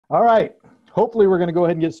All right. Hopefully we're going to go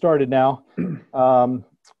ahead and get started now. Want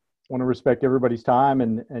to respect everybody's time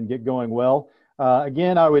and get going well.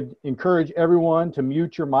 Again, I would encourage everyone to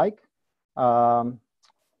mute your mic. That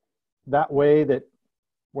way that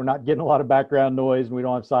we're not getting a lot of background noise and we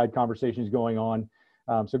don't have side conversations going on.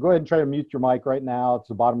 So go ahead and try to mute your mic right now. It's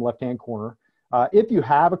the bottom left-hand corner. If you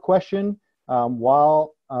have a question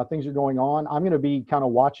while things are going on, I'm going to be kind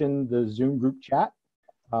of watching the Zoom group chat.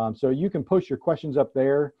 So you can post your questions up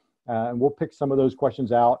there and we'll pick some of those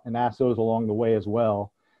questions out and ask those along the way as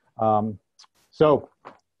well. So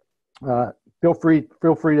feel free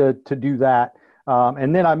to do that.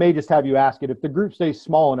 And then I may just have you ask it. If the group stays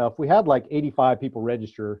small enough, we had like 85 people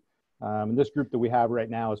register. And this group that we have right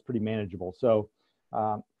now is pretty manageable. So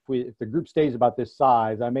if the group stays about this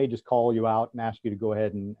size, I may just call you out and ask you to go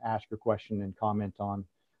ahead and ask your question and comment on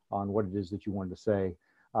what it is that you wanted to say.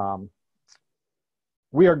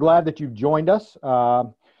 We are glad that you've joined us. We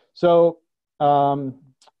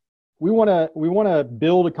want to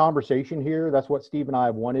build a conversation here. That's what Steve and I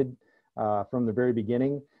have wanted from the very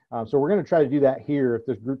beginning. So we're going to try to do that here if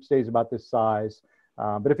this group stays about this size.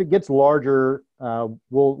 But if it gets larger,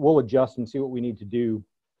 we'll adjust and see what we need to do.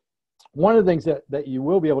 One of the things that you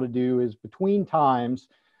will be able to do is between times,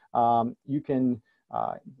 you can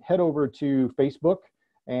head over to Facebook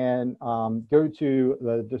and go to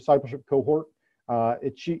the Discipleship Cohort.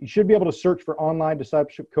 You should be able to search for Online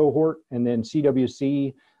Discipleship Cohort and then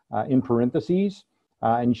CWC in parentheses,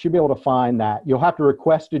 and you should be able to find that. You'll have to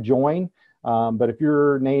request to join, but if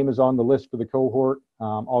your name is on the list for the cohort,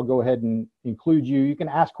 I'll go ahead and include you. You can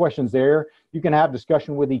ask questions there. You can have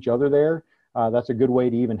discussion with each other there. That's a good way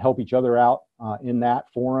to even help each other out in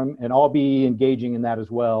that forum, and I'll be engaging in that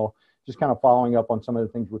as well, just kind of following up on some of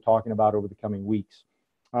the things we're talking about over the coming weeks.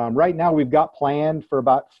 Right now, we've got planned for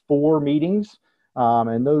about 4 meetings.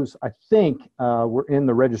 And those, I think, were in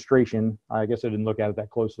the registration. I guess I didn't look at it that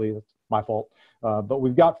closely. That's my fault. But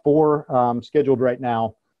we've got 4 scheduled right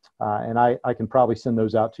now. And I can probably send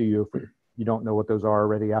those out to you if you don't know what those are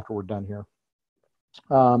already after we're done here.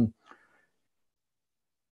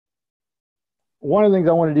 One of the things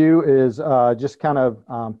I want to do is just kind of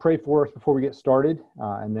pray for us before we get started.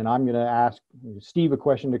 And then I'm going to ask Steve a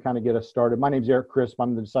question to kind of get us started. My name's Eric Crisp.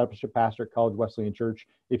 I'm the discipleship pastor at College Wesleyan Church,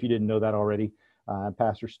 if you didn't know that already.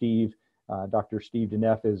 Pastor Steve, Dr. Steve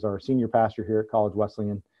Deneff is our senior pastor here at College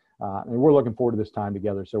Wesleyan. And we're looking forward to this time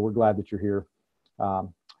together. So we're glad that you're here.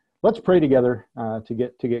 Let's pray together to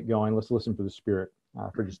get going. Let's listen for the Spirit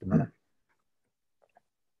for just a minute.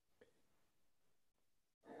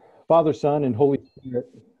 Father, Son, and Holy Spirit,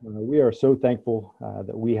 we are so thankful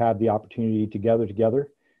that we have the opportunity to gather together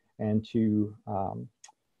and to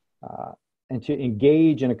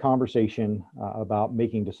engage in a conversation about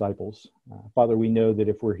making disciples. Father, we know that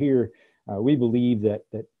if we're here, we believe that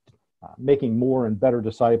making more and better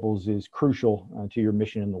disciples is crucial to your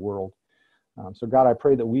mission in the world. So God, I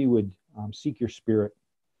pray that we would seek your Spirit,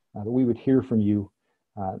 that we would hear from you,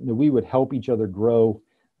 that we would help each other grow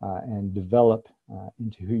and develop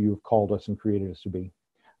into who you have called us and created us to be.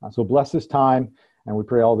 So bless this time, and we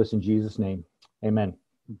pray all this in Jesus' name. Amen.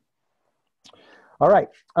 All right.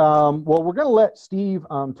 Well, we're going to let Steve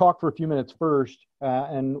talk for a few minutes first.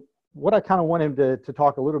 And what I kind of want him to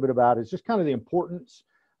talk a little bit about is just kind of the importance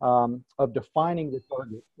of defining the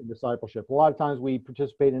target in discipleship. A lot of times we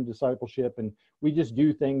participate in discipleship and we just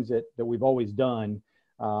do things that we've always done.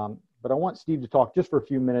 But I want Steve to talk just for a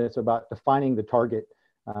few minutes about defining the target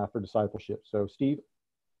for discipleship. So, Steve?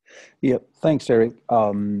 Yeah, thanks, Eric.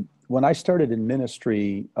 When I started in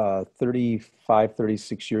ministry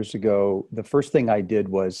 36 years ago, the first thing I did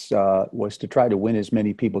was to try to win as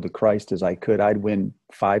many people to Christ as I could. I'd win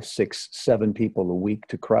 5, 6, 7 people a week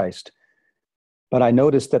to Christ. But I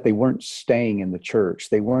noticed that they weren't staying in the church.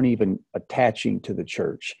 They weren't even attaching to the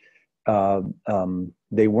church.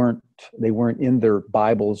 They weren't in their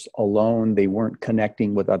Bibles alone. They weren't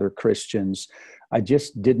connecting with other Christians. I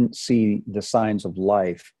just didn't see the signs of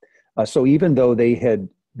life. So even though they had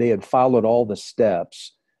followed all the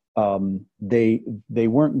steps, they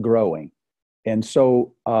weren't growing. And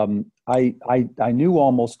so I knew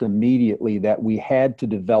almost immediately that we had to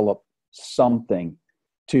develop something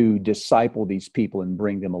to disciple these people and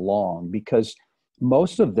bring them along, because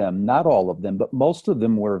most of them, not all of them, but most of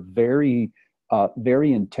them were very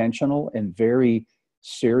intentional and very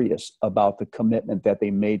serious about the commitment that they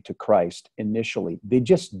made to Christ initially. They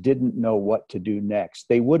just didn't know what to do next.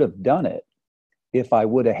 They would have done it if I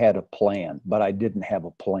would have had a plan, but I didn't have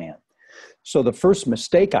a plan. So the first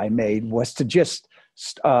mistake I made was to just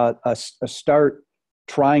start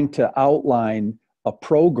trying to outline a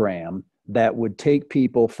program that would take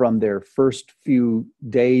people from their first few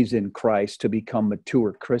days in Christ to become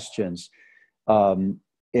mature Christians.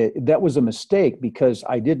 That was a mistake because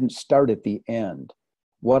I didn't start at the end.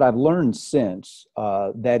 What I've learned since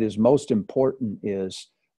that is most important is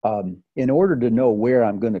in order to know where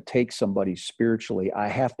I'm going to take somebody spiritually, I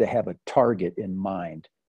have to have a target in mind.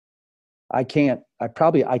 I can't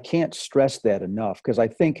stress that enough, because I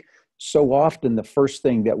think so often the first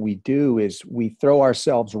thing that we do is we throw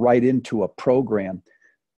ourselves right into a program.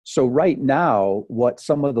 So right now, what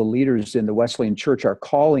some of the leaders in the Wesleyan Church are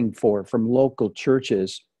calling for from local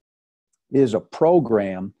churches is a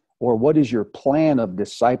program, or what is your plan of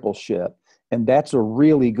discipleship? And that's a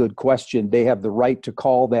really good question. They have the right to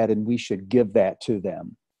call that, and we should give that to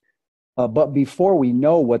them. But before we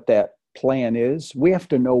know what that plan is, we have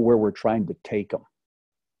to know where we're trying to take them.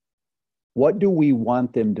 What do we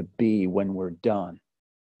want them to be when we're done?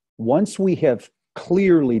 Once we have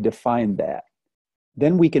clearly defined that,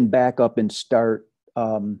 then we can back up and start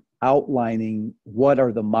outlining what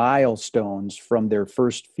are the milestones from their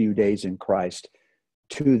first few days in Christ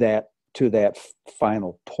to that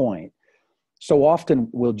final point. So often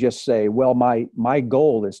we'll just say, well, my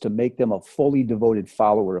goal is to make them a fully devoted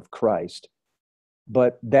follower of Christ.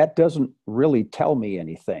 But that doesn't really tell me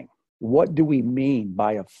anything. What do we mean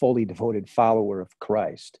by a fully devoted follower of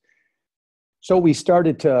Christ? So we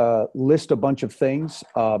started to list a bunch of things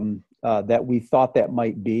that we thought that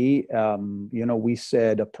might be. We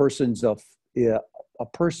said a person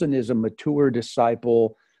is a mature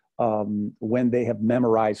disciple when they have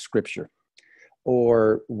memorized Scripture,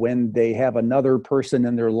 or when they have another person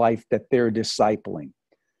in their life that they're discipling.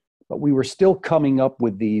 But we were still coming up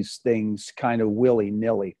with these things kind of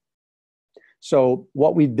willy-nilly. So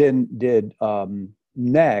what we then did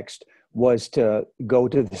next was to go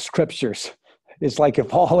to the Scriptures. It's like,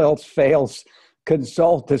 if all else fails,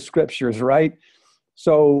 consult the Scriptures, right?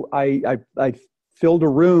 So I filled a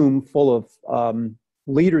room full of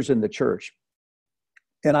leaders in the church,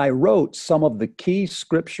 and I wrote some of the key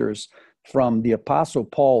scriptures from the Apostle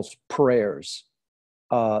Paul's prayers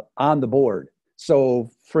on the board. So,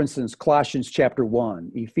 for instance, Colossians chapter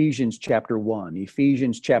 1, Ephesians chapter 1,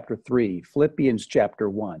 Ephesians chapter 3, Philippians chapter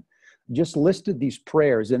 1. Just listed these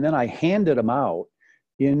prayers, and then I handed them out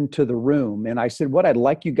into the room. And I said, what I'd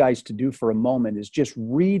like you guys to do for a moment is just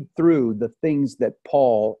read through the things that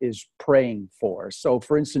Paul is praying for. So,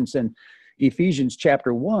 for instance, in Ephesians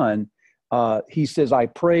chapter 1, he says, I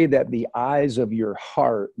pray that the eyes of your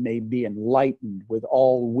heart may be enlightened with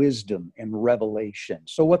all wisdom and revelation.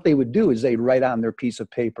 So what they would do is they'd write on their piece of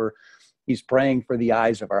paper, he's praying for the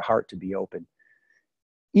eyes of our heart to be open.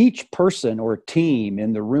 Each person or team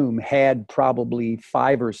in the room had probably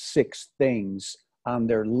 5 or 6 things on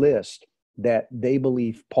their list that they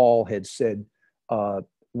believe Paul had said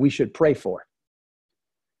we should pray for.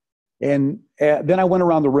 And then I went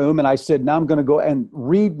around the room and I said, now I'm going to go and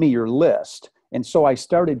read me your list. And so I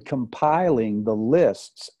started compiling the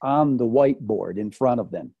lists on the whiteboard in front of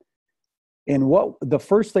them. And what the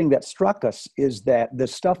first thing that struck us is that the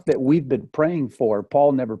stuff that we've been praying for,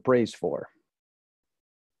 Paul never prays for.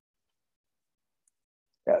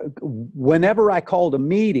 Whenever I called a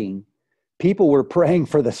meeting, people were praying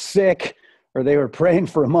for the sick, or they were praying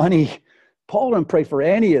for money. Paul didn't pray for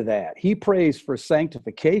any of that. He prays for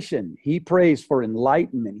sanctification. He prays for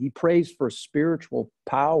enlightenment. He prays for spiritual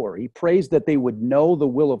power. He prays that they would know the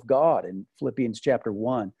will of God in Philippians chapter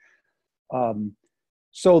 1.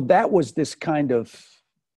 So that was this kind of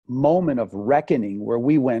moment of reckoning where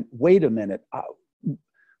we went, wait a minute,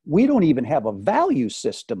 we don't even have a value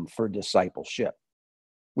system for discipleship.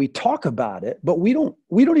 We talk about it, but we don't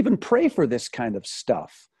even pray for this kind of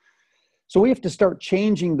stuff. So we have to start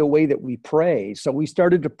changing the way that we pray. So we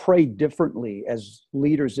started to pray differently as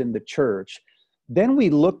leaders in the church. Then we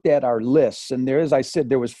looked at our lists, and there, as I said,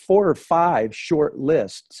 there was 4 or 5 short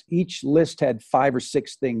lists. Each list had 5 or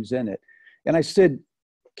 6 things in it. And I said,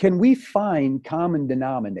 can we find common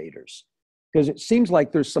denominators? Because it seems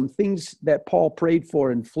like there's some things that Paul prayed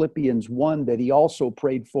for in Philippians 1 that he also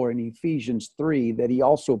prayed for in Ephesians 3, that he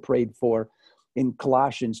also prayed for in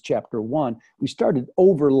Colossians chapter 1. We started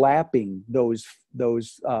overlapping those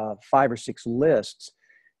 5 or 6 lists.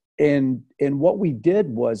 And what we did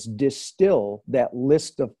was distill that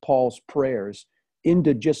list of Paul's prayers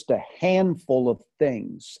into just a handful of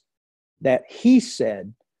things that he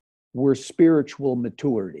said were spiritual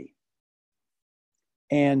maturity.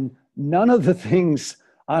 And none of the things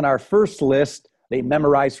on our first list, they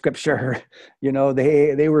memorized scripture,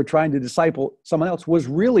 they were trying to disciple someone else,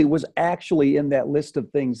 was actually in that list of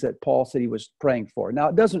things that Paul said he was praying for. Now,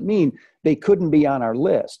 it doesn't mean they couldn't be on our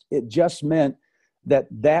list. It just meant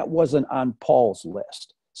that wasn't on Paul's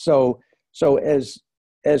list. So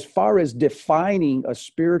as far as defining a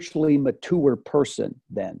spiritually mature person,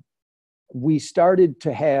 then we started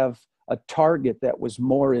to have a target that was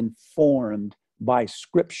more informed by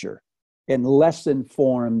Scripture and less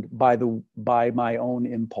informed by my own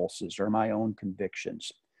impulses or my own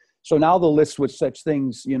convictions. So now the list with such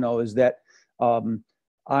things, is that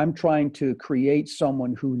I'm trying to create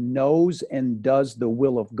someone who knows and does the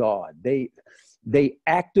will of God. They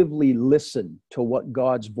actively listen to what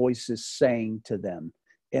God's voice is saying to them,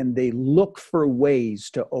 and they look for ways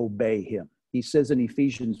to obey him. He says in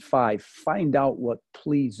Ephesians 5, find out what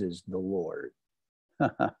pleases the Lord.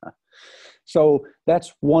 So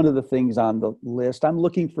that's one of the things on the list. I'm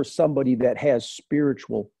looking for somebody that has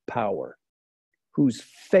spiritual power, whose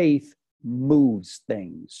faith moves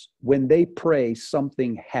things. When they pray,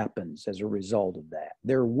 something happens as a result of that.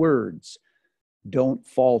 Their words don't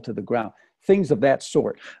fall to the ground. Things of that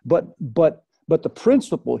sort. But the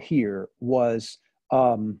principle here was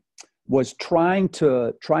trying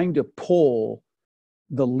to pull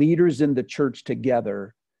the leaders in the church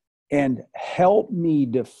together and help me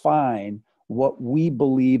define what we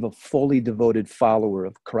believe a fully devoted follower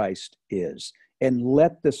of Christ is, and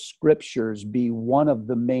let the Scriptures be one of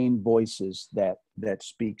the main voices that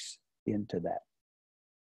speaks into that.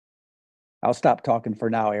 I'll stop talking for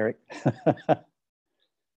now, Eric.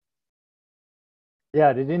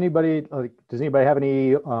 Yeah, does anybody have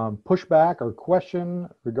any pushback or question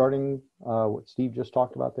regarding what Steve just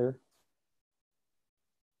talked about there?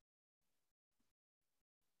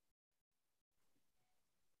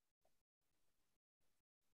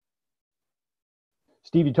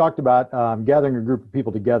 Steve, you talked about gathering a group of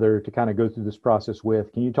people together to kind of go through this process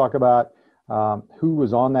with. Can you talk about who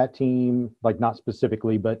was on that team, like not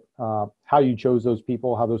specifically, but how you chose those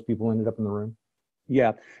people, how those people ended up in the room?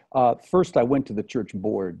 Yeah. First, I went to the church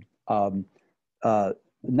board. Not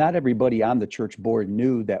everybody on the church board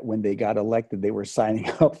knew that when they got elected, they were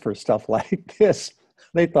signing up for stuff like this.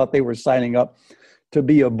 They thought they were signing up to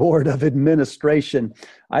be a board of administration.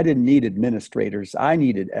 I didn't need administrators. I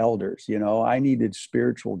needed elders, I needed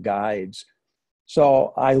spiritual guides.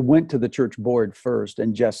 So I went to the church board first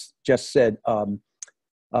and just said,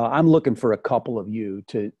 I'm looking for a couple of you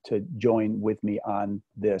to join with me on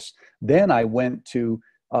this. Then I went to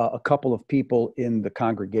a couple of people in the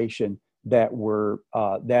congregation that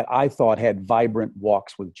I thought had vibrant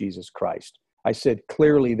walks with Jesus Christ. I said,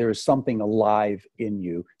 clearly there's something alive in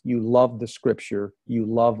you. You love the Scripture. You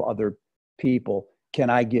love other people.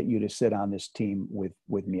 Can I get you to sit on this team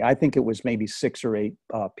with me? I think it was maybe 6 or 8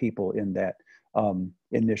 people in that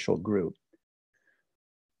initial group.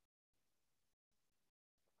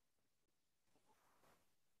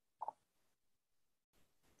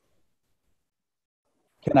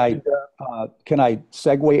 Can I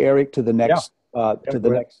segue, Eric, to the next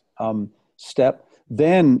next step?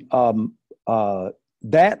 Then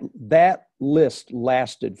that list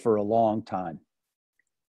lasted for a long time,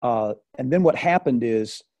 and then what happened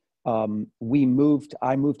is I moved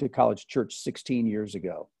to College Church 16 years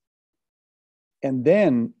ago, and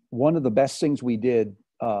then one of the best things we did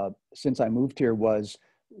since I moved here was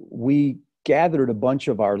we gathered a bunch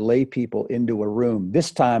of our lay people into a room. This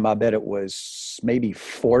time, I bet it was maybe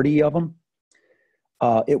 40 of them.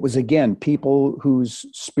 It was, again, people whose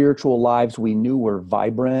spiritual lives we knew were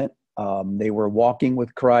vibrant. They were walking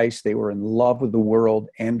with Christ. They were in love with the world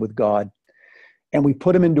and with God. And we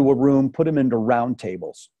put them into a room, put them into round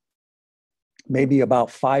tables, maybe about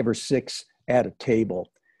 5 or 6 at a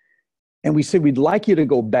table. And we said, we'd like you to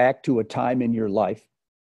go back to a time in your life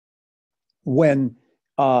when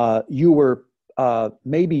you were,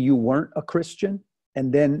 maybe you weren't a Christian,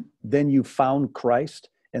 and then you found Christ,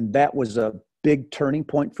 and that was a big turning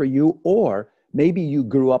point for you. Or maybe you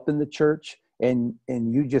grew up in the church and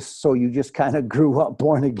you just kind of grew up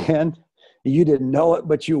born again. You didn't know it,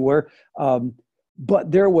 but you were.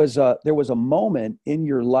 But there was a moment in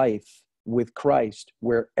your life with Christ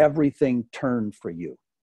where everything turned for you.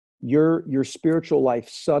 Your spiritual life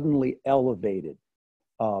suddenly elevated.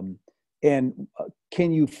 And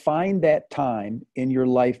can you find that time in your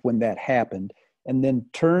life when that happened, and then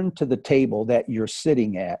turn to the table that you're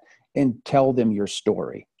sitting at and tell them your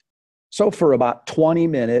story? So for about 20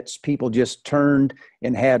 minutes, people just turned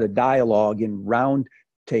and had a dialogue in round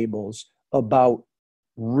tables about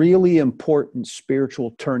really important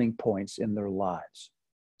spiritual turning points in their lives.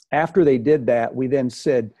 After they did that, we then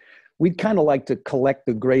said, we'd kind of like to collect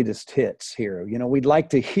the greatest hits here. We'd like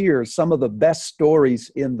to hear some of the best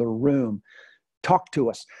stories in the room. Talk to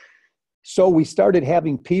us. So we started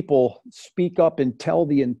having people speak up and tell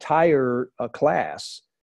the entire class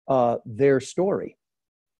their story.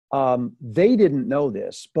 They didn't know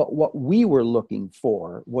this, but what we were looking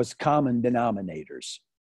for was common denominators.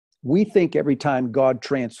 We think every time God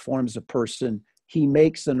transforms a person, he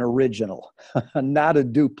makes an original, not a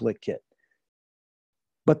duplicate.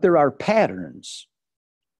 But there are patterns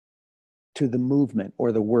to the movement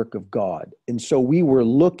or the work of God. And so we were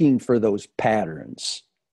looking for those patterns.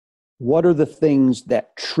 What are the things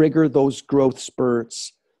that trigger those growth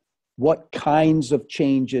spurts? What kinds of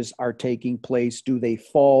changes are taking place? Do they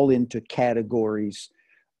fall into categories?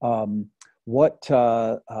 Who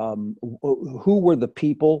were the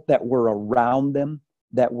people that were around them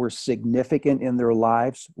that were significant in their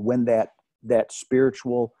lives when that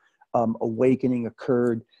spiritual awakening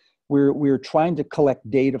occurred? We're trying to collect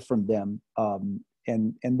data from them,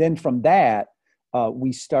 and then from that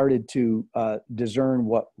we started to discern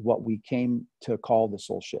what we came to call the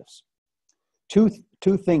soul shifts.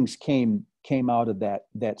 Two things came out of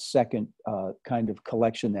that second kind of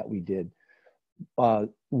collection that we did.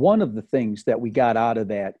 One of the things that we got out of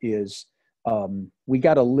that is we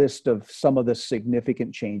got a list of some of the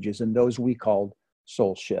significant changes, and those we called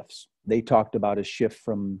soul shifts. They talked about a shift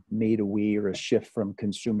from me to we, or a shift from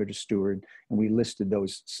consumer to steward, and we listed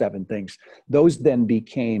those 7 things. Those then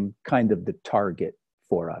became kind of the target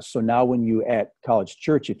for us. So now when you at College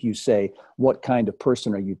Church, if you say, what kind of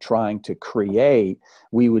person are you trying to create?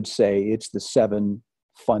 We would say it's the 7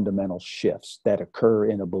 fundamental shifts that occur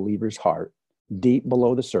in a believer's heart, deep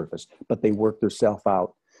below the surface, but they work themselves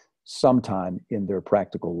out sometime in their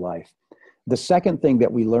practical life. The second thing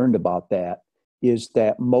that we learned about that is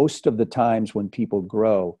that most of the times when people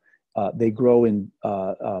grow, they grow in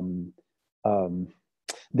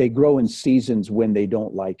seasons when they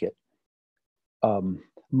don't like it.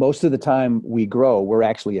 Most of the time we grow, we're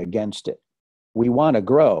actually against it. We want to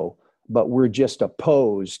grow, but we're just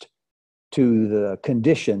opposed to the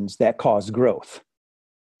conditions that cause growth,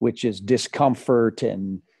 which is discomfort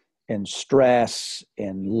and stress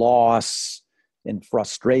and loss and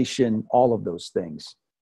frustration, all of those things.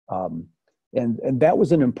 And that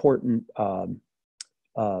was an important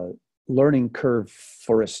learning curve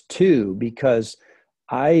for us too, because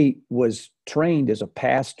I was trained as a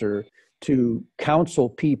pastor to counsel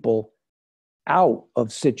people out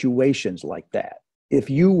of situations like that. If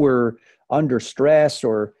you were under stress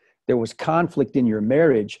or there was conflict in your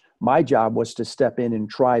marriage, my job was to step in and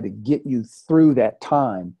try to get you through that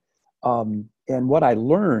time. And what I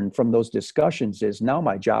learned from those discussions is now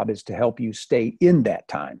my job is to help you stay in that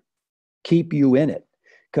time, keep you in it,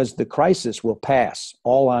 because the crisis will pass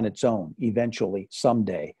all on its own eventually,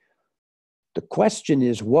 someday. The question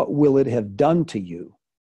is, what will it have done to you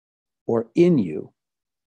or in you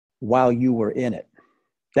while you were in it?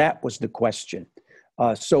 That was the question.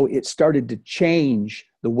 So it started to change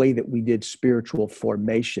the way that we did spiritual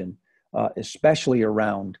formation, especially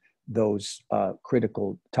around those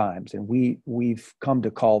critical times. And we've come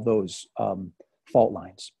to call those fault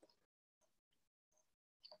lines.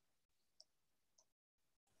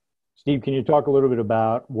 Steve, can you talk a little bit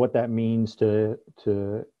about what that means to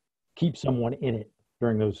keep someone in it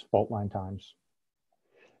during those fault line times?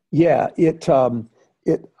 Yeah,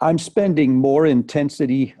 I'm spending more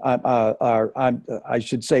intensity. I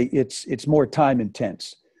should say it's more time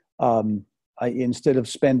intense. Instead of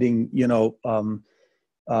spending,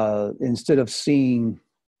 instead of seeing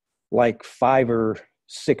like 5 or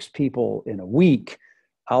 6 people in a week,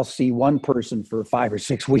 I'll see one person for 5 or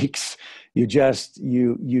 6 weeks. You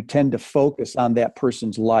tend to focus on that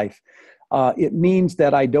person's life. It means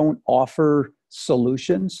that I don't offer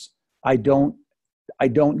solutions. I don't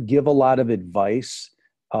give a lot of advice.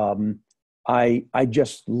 I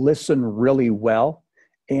just listen really well.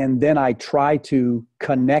 And then I try to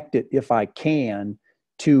connect it, if I can,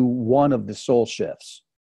 to one of the soul shifts.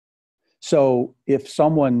 So if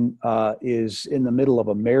someone is in the middle of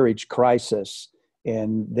a marriage crisis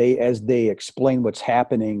and as they explain what's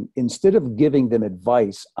happening, instead of giving them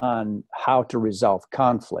advice on how to resolve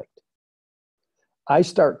conflict, I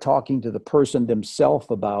start talking to the person themselves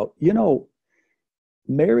about,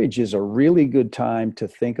 marriage is a really good time to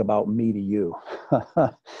think about me to you.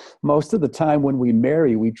 Most of the time when we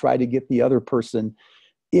marry, we try to get the other person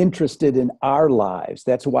interested in our lives.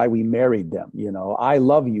 That's why we married them. I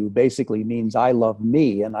love you basically means I love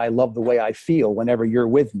me and I love the way I feel whenever you're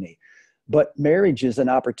with me. But marriage is an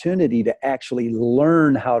opportunity to actually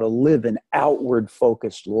learn how to live an outward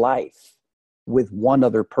focused life with one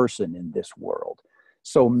other person in this world.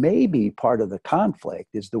 So maybe part of the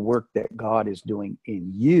conflict is the work that God is doing in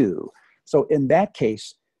you. So in that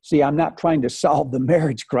case, see, I'm not trying to solve the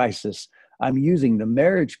marriage crisis. I'm using the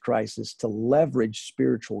marriage crisis to leverage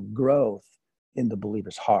spiritual growth in the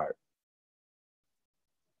believer's heart.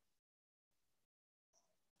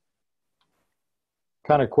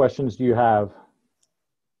 What kind of questions do you have?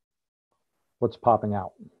 What's popping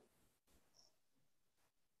out?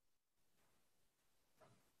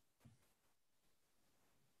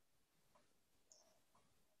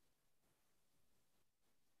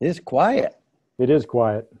 It's quiet. It is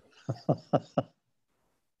quiet.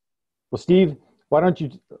 Well, Steve, why don't you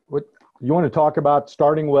want to talk about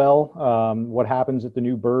starting well, what happens at the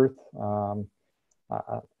new birth, and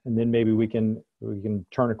then maybe we can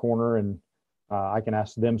turn a corner and I can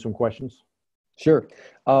ask them some questions. Sure.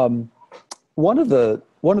 One of the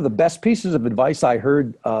best pieces of advice I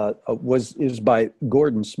heard is by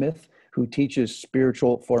Gordon Smith, who teaches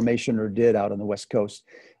spiritual formation, or did, out on the West Coast.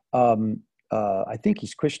 I think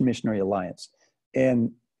he's Christian Missionary Alliance.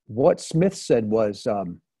 And what Smith said was,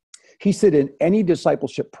 he said, in any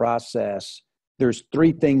discipleship process, there's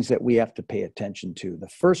three things that we have to pay attention to. The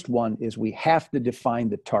first one is we have to define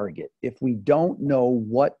the target. If we don't know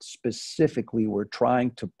what specifically we're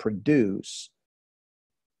trying to produce,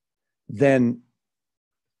 then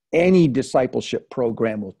any discipleship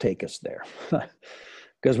program will take us there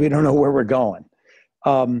because we don't know where we're going.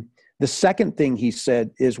 The second thing he said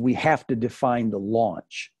is we have to define the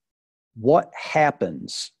launch. What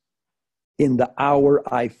happens in the hour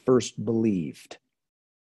I first believed?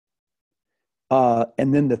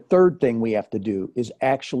 And then the third thing we have to do is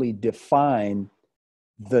actually define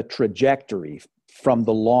the trajectory from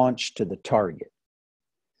the launch to the target.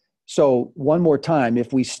 So one more time,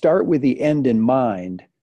 if we start with the end in mind,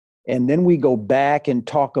 and then we go back and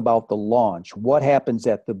talk about the launch, what happens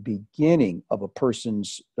at the beginning of a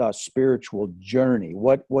person's spiritual journey?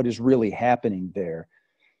 What is really happening there?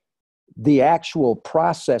 The actual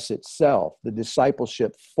process itself, the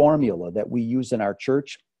discipleship formula that we use in our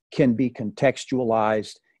church, can be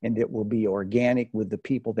contextualized, and it will be organic with the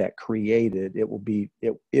people that create it.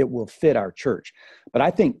 It will fit our church. But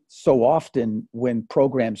I think so often when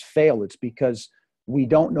programs fail, it's because we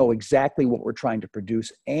don't know exactly what we're trying to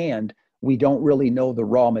produce, and we don't really know the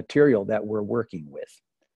raw material that we're working with.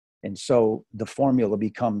 And so the formula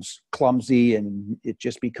becomes clumsy and it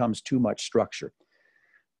just becomes too much structure.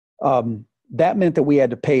 That meant that we had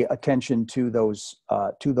to pay attention to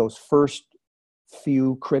those first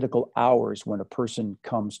few critical hours when a person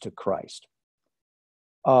comes to Christ.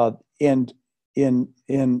 And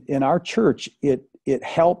in our church, it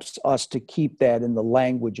helps us to keep that in the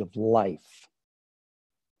language of life.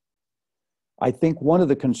 I think one of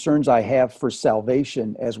the concerns I have for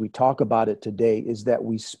salvation as we talk about it today is that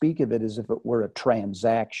we speak of it as if it were a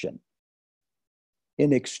transaction.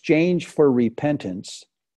 In exchange for repentance,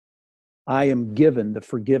 I am given the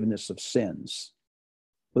forgiveness of sins.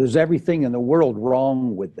 Well, there's everything in the world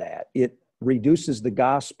wrong with that. It reduces the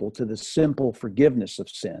gospel to the simple forgiveness of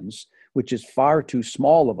sins, which is far too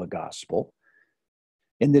small of a gospel.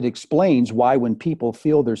 And it explains why when people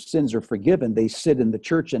feel their sins are forgiven, they sit in the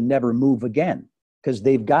church and never move again because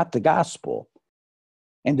they've got the gospel.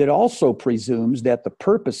 And it also presumes that the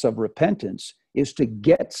purpose of repentance is to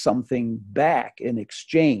get something back in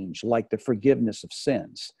exchange, like the forgiveness of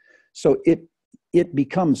sins. So it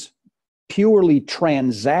becomes purely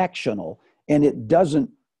transactional, and it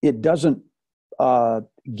doesn't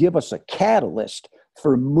give us a catalyst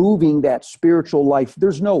for moving that spiritual life.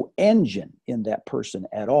 There's no engine in that person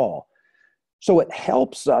at all. So it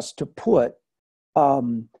helps us to put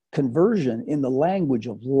conversion in the language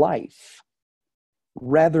of life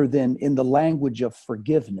rather than in the language of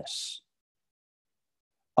forgiveness.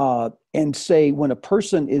 And say when a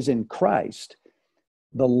person is in Christ,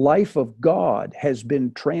 the life of God has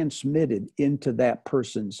been transmitted into that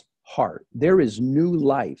person's heart. There is new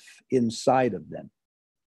life inside of them.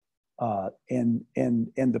 And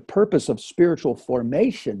the purpose of spiritual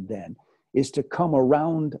formation then is to come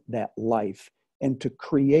around that life and to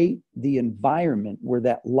create the environment where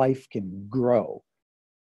that life can grow.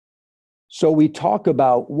 So we talk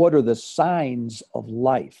about what are the signs of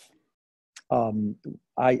life.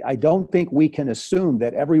 I don't think we can assume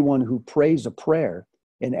that everyone who prays a prayer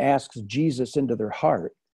and asks Jesus into their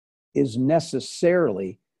heart is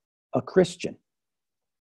necessarily a Christian.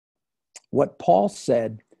 What Paul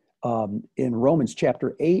said in Romans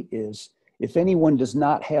chapter 8 is, if anyone does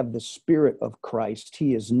not have the Spirit of Christ,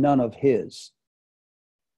 he is none of his.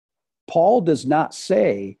 Paul does not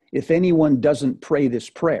say, if anyone doesn't pray this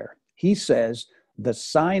prayer. He says, the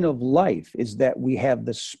sign of life is that we have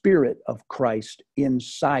the Spirit of Christ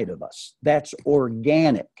inside of us. That's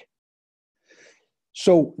organic.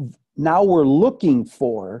 So now we're looking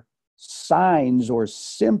for signs or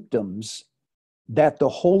symptoms that the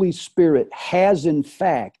Holy Spirit has in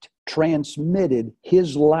fact transmitted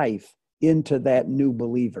his life into that new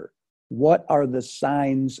believer? What are the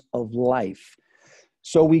signs of life?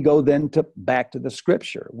 So we go then back to the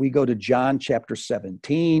scripture. We go to John chapter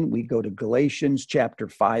 17. We go to Galatians chapter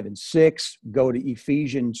 5 and 6. Go to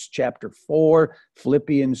Ephesians chapter 4,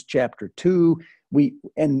 Philippians chapter 2.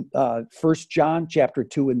 And 1 John chapter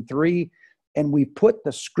 2 and 3. And we put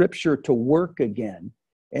the scripture to work again.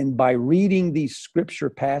 And by reading these scripture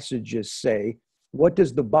passages say, what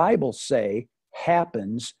does the Bible say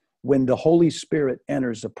happens when the Holy Spirit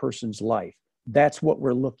enters a person's life? That's what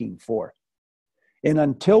we're looking for. And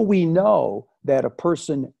until we know that a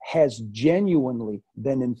person has genuinely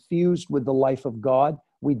been infused with the life of God,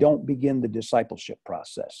 we don't begin the discipleship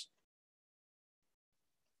process.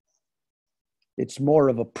 It's more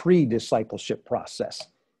of a pre-discipleship process,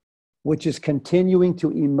 which is continuing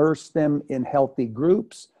to immerse them in healthy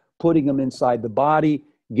groups, putting them inside the body,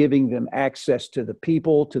 giving them access to the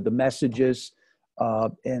people, to the messages,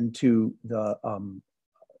 and to the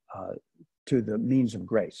means of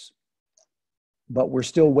grace. But we're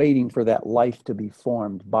still waiting for that life to be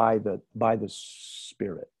formed by the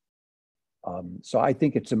Spirit. So I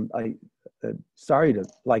think it's sorry to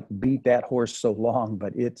like beat that horse so long,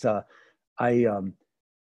 but it's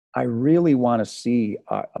I really want to see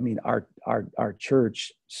our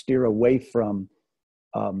church steer away from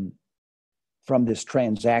this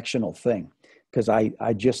transactional thing, because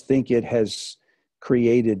I just think it has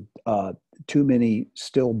created too many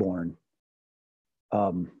stillborn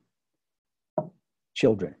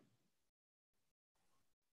children.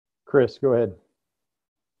 Chris, go ahead.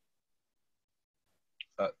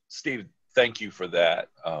 Steve, thank you for that.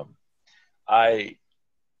 I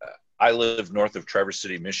live north of Traverse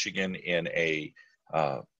City, Michigan, in a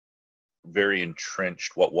very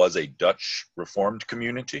entrenched, what was a Dutch Reformed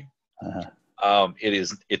community. Uh-huh.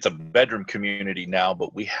 It's a bedroom community now,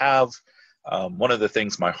 but we have one of the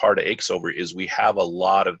things my heart aches over is we have a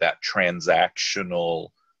lot of that transactional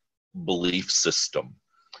belief system.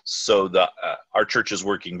 So our church is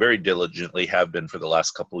working very diligently, have been for the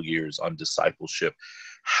last couple of years, on discipleship.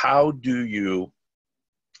 How do you,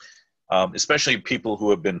 especially people who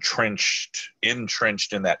have been entrenched in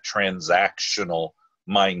that transactional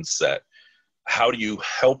mindset, how do you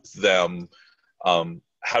help them?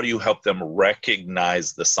 How do you help them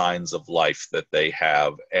recognize the signs of life that they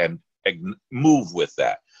have and move with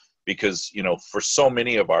that? Because, for so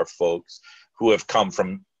many of our folks who have come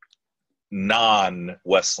from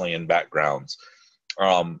non-Wesleyan backgrounds,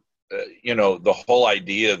 the whole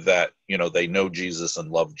idea that, they know Jesus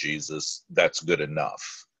and love Jesus, that's good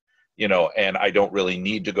enough. And I don't really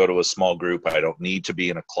need to go to a small group. I don't need to be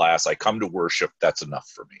in a class. I come to worship. That's enough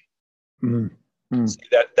for me. Mm-hmm. See,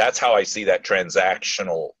 that's how I see that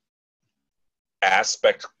transactional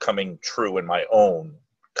aspect coming true in my own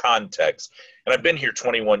context. And I've been here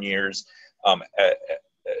 21 years,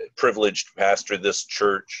 privileged to pastor this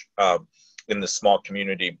church in this small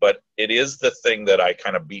community, but it is the thing that I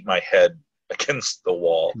kind of beat my head against the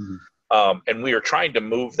wall. Mm-hmm. And we are trying to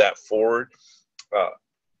move that forward.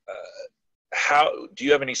 How do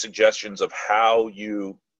you have any suggestions of how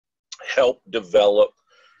you help develop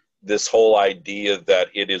this whole idea that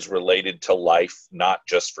it is related to life, not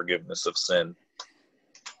just forgiveness of sin?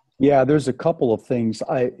 Yeah, there's a couple of things.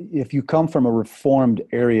 If you come from a Reformed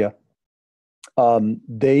area,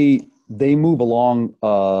 they move along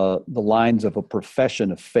the lines of a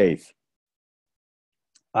profession of faith.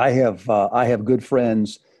 I have good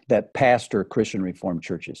friends that pastor Christian Reformed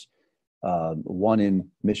churches, one in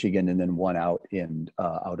Michigan and then one out in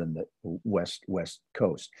the west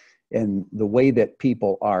coast. And the way that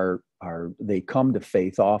people they come to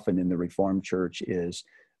faith often in the Reformed church is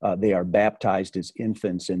they are baptized as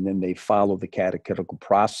infants, and then they follow the catechetical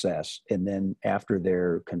process. And then after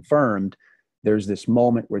they're confirmed, there's this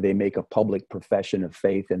moment where they make a public profession of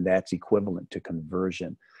faith, and that's equivalent to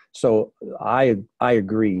conversion. So I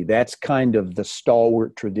agree. That's kind of the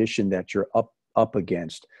stalwart tradition that you're up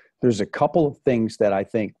against. There's a couple of things that I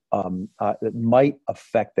think that might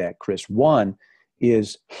affect that, Chris. One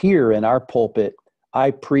is here in our pulpit,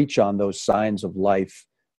 I preach on those signs of life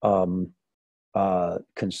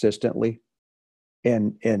consistently,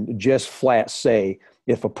 and just flat say,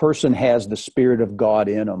 if a person has the Spirit of God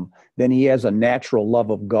in them, then he has a natural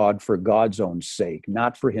love of God for God's own sake,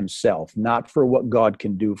 not for himself, not for what God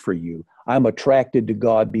can do for you. I'm attracted to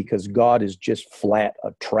God because God is just flat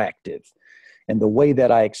attractive. And the way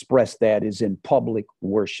that I express that is in public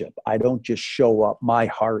worship. I don't just show up. My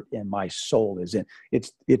heart and my soul is in.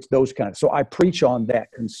 It's those kind of. So I preach on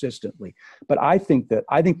that consistently. But I think the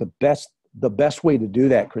best way to do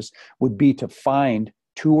that, Chris, would be to find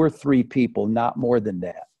 2 or 3 people, not more than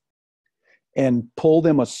that, and pull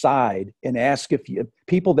them aside and ask if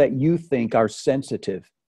people that you think are sensitive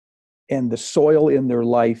and the soil in their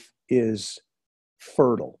life is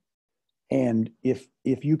fertile. And if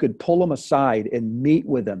you could pull them aside and meet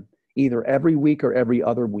with them either every week or every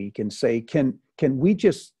other week and say, can we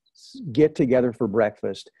just get together for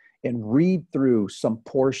breakfast and read through some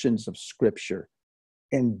portions of scripture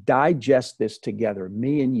and digest this together,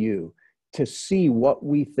 me and you, to see what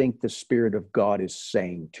we think the Spirit of God is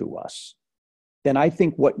saying to us. Then I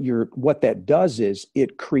think what that does is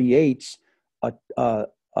it creates a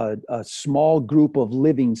small group of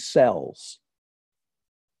living cells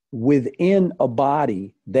within a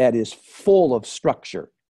body that is full of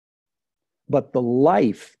structure. But the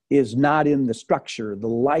life is not in the structure. The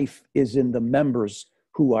life is in the members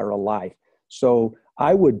who are alive. So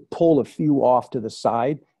I would pull a few off to the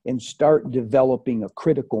side and start developing a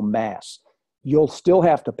critical mass. You'll still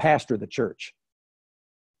have to pastor the church.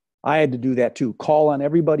 I had to do that too. Call on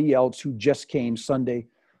everybody else who just came Sunday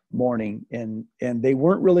morning and they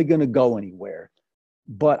weren't really going to go anywhere.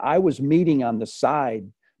 But I was meeting on the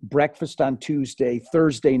side, breakfast on Tuesday,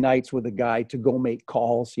 Thursday nights with a guy to go make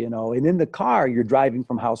calls, and in the car, you're driving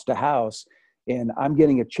from house to house, and I'm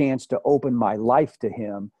getting a chance to open my life to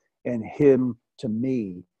him and him to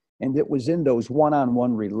me. And it was in those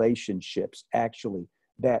one-on-one relationships, actually,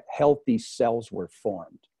 that healthy cells were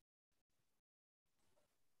formed.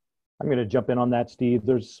 I'm going to jump in on that, Steve.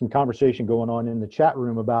 There's some conversation going on in the chat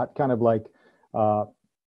room about kind of like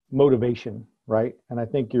motivation, right? And I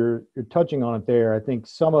think you're touching on it there. I think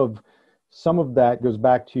some of that goes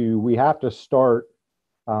back to, we have to start,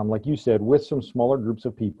 like you said, with some smaller groups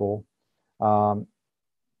of people,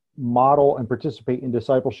 model and participate in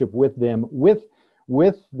discipleship with them, with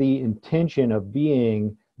the intention of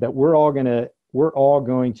being that we're all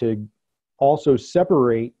going to also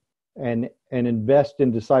separate and invest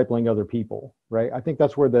in discipling other people, right? I think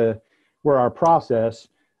that's where our process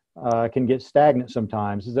can get stagnant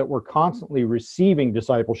sometimes, is that we're constantly receiving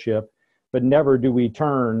discipleship, but never do we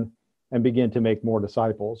turn and begin to make more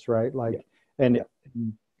disciples, right? Like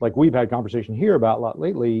we've had conversation here about a lot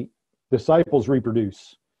lately, disciples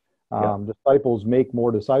reproduce. Disciples make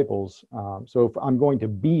more disciples. So if I'm going to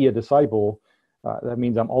be a disciple, that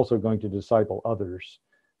means I'm also going to disciple others.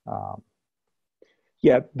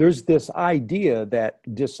 There's this idea that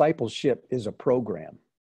discipleship is a program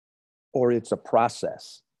or it's a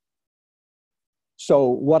process. So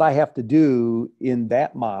what I have to do in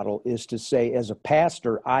that model is to say, as a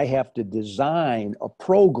pastor, I have to design a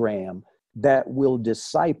program that will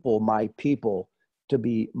disciple my people to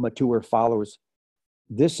be mature followers.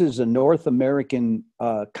 This is a North American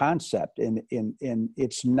concept, and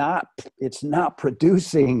it's not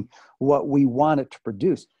producing what we want it to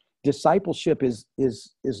produce. Discipleship is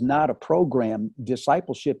not a program.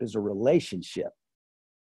 Discipleship is a relationship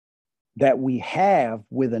that we have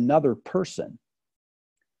with another person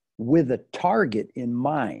with a target in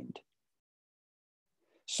mind.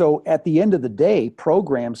 So at the end of the day,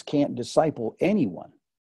 programs can't disciple anyone.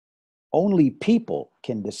 Only people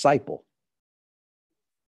can disciple.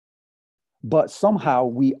 But somehow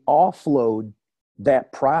we offload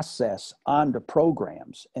that process onto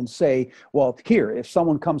programs and say, well, here, if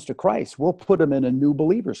someone comes to Christ, we'll put them in a new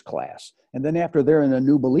believers class. And then after they're in a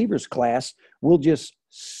new believers class, we'll just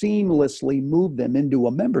seamlessly move them into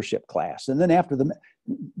a membership class. And then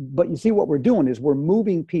but you see what we're doing is we're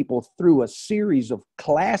moving people through a series of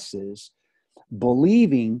classes,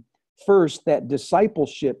 believing first that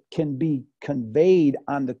discipleship can be conveyed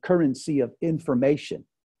on the currency of information.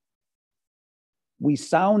 We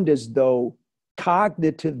sound as though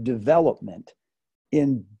cognitive development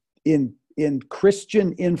in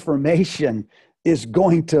Christian information is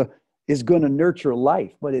going to nurture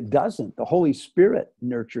life, but it doesn't. The Holy Spirit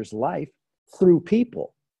nurtures life through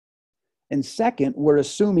people. And second, we're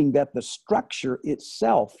assuming that the structure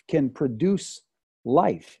itself can produce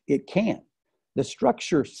life. It can't. The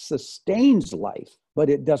structure sustains life, but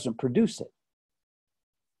it doesn't produce it.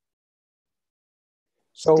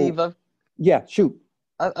 So, Steve, shoot.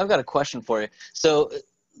 I've got a question for you. So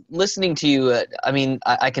listening to you,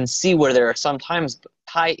 I can see where there are sometimes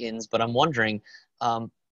tie-ins, but I'm wondering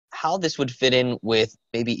how this would fit in with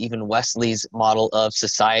maybe even Wesley's model of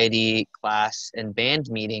society, class, and band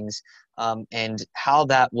meetings, and how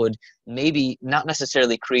that would maybe not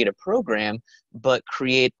necessarily create a program, but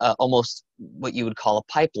create almost what you would call a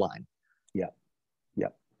pipeline.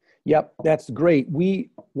 Yep, that's great.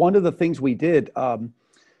 One of the things we did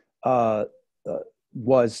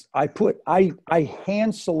was I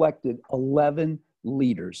hand selected 11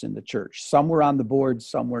 leaders in the church. Some were on the board,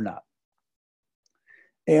 some were not.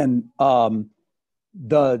 And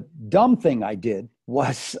The dumb thing I did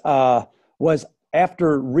was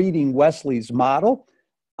after reading Wesley's model,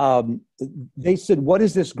 they said, "What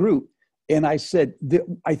is this group?" And I said,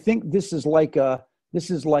 "I think this is like a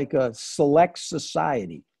select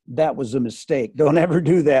society." That was a mistake. Don't ever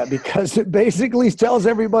do that, because it basically tells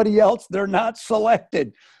everybody else they're not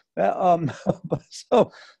selected. But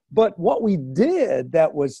what we did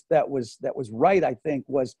that was right, I think,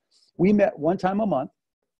 was we met one time a month,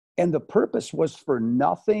 and the purpose was for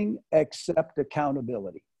nothing except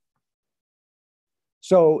accountability.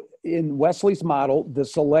 So in Wesley's model, the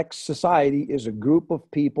select society is a group of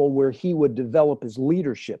people where he would develop his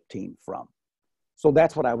leadership team from. So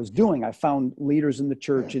that's what I was doing. I found leaders in the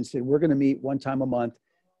church and said, we're going to meet one time a month,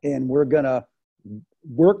 and we're going to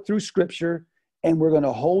work through scripture, and we're going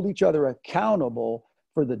to hold each other accountable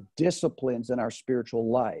for the disciplines in our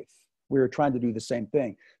spiritual life. We were trying to do the same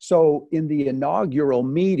thing. So in the inaugural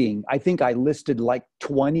meeting, I think I listed like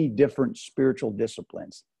 20 different spiritual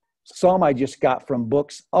disciplines. Some I just got from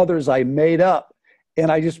books, others I made up,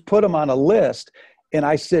 and I just put them on a list. And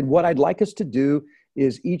I said, what I'd like us to do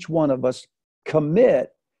is each one of us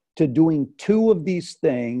commit to doing 2 of these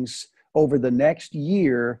things over the next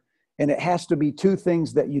year. And it has to be 2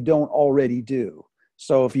 things that you don't already do.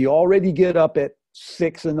 So if you already get up at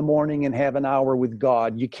 6 in the morning and have an hour with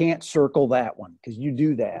God, you can't circle that one because you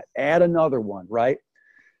do that. Add another one, right?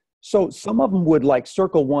 So some of them would like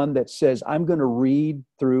circle one that says, I'm going to read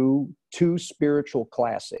through 2 spiritual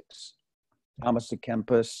classics, Thomas à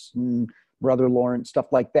Kempis, Brother Lawrence,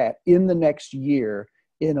 stuff like that, in the next year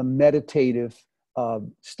in a meditative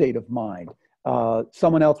state of mind.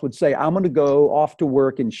 Someone else would say, I'm going to go off to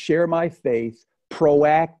work and share my faith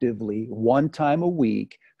proactively 1 time a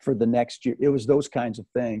week for the next year. It was those kinds of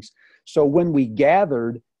things. So when we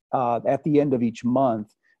gathered at the end of each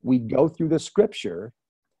month, we'd go through the scripture.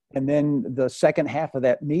 And then the second half of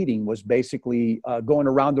that meeting was basically going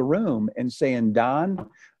around the room and saying, Don,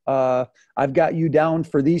 I've got you down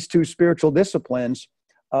for these 2 spiritual disciplines.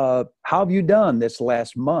 How have you done this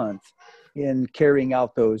last month in carrying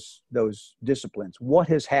out those disciplines? What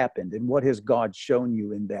has happened, and what has God shown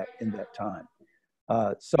you in that time?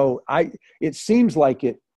 So it seems like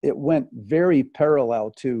it went very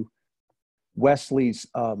parallel to Wesley's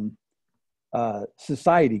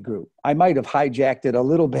society group. I might have hijacked it a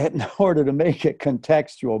little bit in order to make it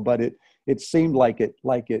contextual, but it seemed like it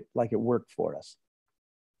worked for us.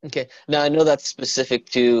 Okay. Now I know that's specific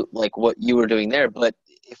to like what you were doing there, but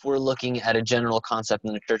if we're looking at a general concept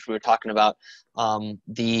in the church, we were talking about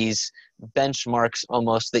these benchmarks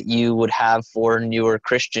almost that you would have for newer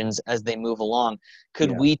Christians as they move along.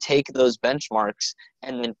 Could we take those benchmarks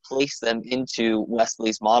and then place them into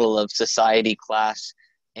Wesley's model of society, class,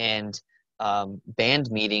 and band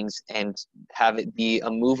meetings, and have it be a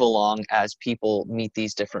move along as people meet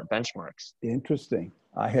these different benchmarks? Interesting.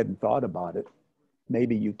 I hadn't thought about it.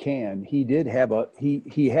 Maybe you can. He did have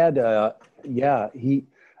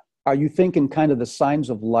are you thinking kind of the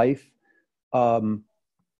signs of life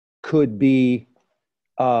could be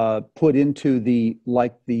put into the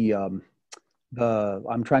I'm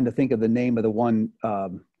trying to think of the name of the one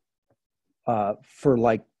for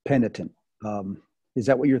like penitent. Is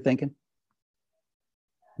that what you're thinking?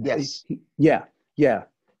 Yes. Yeah.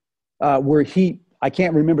 Where I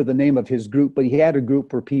can't remember the name of his group, but he had a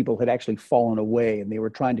group where people had actually fallen away and they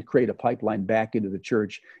were trying to create a pipeline back into the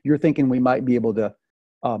church. You're thinking we might be able to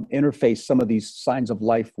interface some of these signs of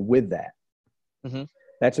life with that. Mm-hmm.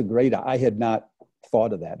 That's I had not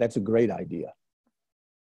thought of that. That's a great idea.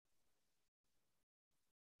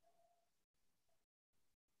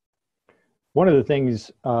 One of the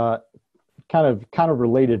things kind of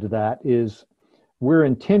related to that is we're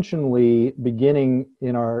intentionally beginning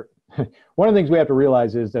in our one of the things we have to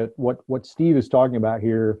realize is that what Steve is talking about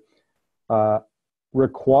here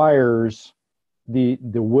requires the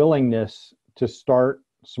willingness to start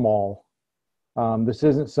small. This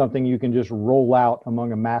isn't something you can just roll out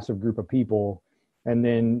among a massive group of people and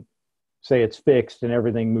then say it's fixed and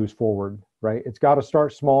everything moves forward, right? It's got to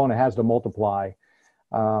start small and it has to multiply.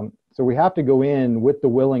 So we have to go in with the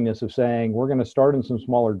willingness of saying we're going to start in some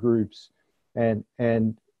smaller groups and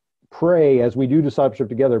pray as we do discipleship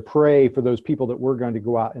together, pray for those people that we're going to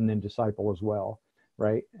go out and then disciple as well,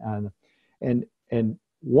 right? And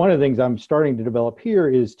one of the things I'm starting to develop here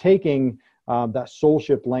is taking that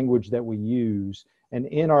soulship language that we use, and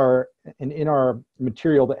in our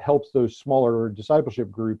material that helps those smaller discipleship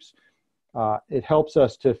groups, it helps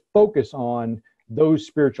us to focus on those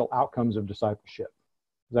spiritual outcomes of discipleship.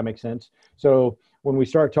 Does that make sense? So when we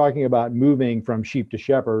start talking about moving from sheep to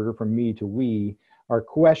shepherd or from me to we, our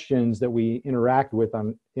questions that we interact with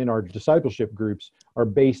in our discipleship groups are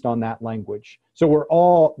based on that language. So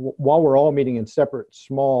while we're all meeting in separate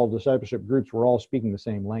small discipleship groups, we're all speaking the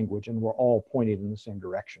same language and we're all pointed in the same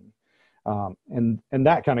direction. And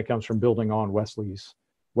that kind of comes from building on Wesley's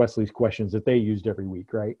questions that they used every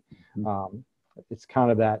week, right? Mm-hmm. It's kind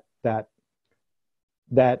of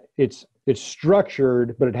that it's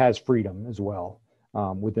structured, but it has freedom as well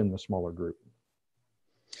within the smaller group.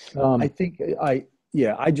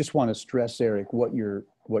 I just want to stress, Eric, what you're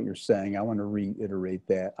saying. I want to reiterate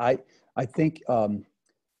that. I think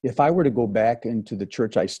if I were to go back into the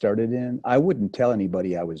church I started in, I wouldn't tell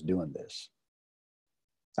anybody I was doing this.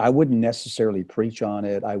 I wouldn't necessarily preach on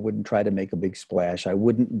it. I wouldn't try to make a big splash. I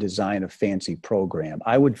wouldn't design a fancy program.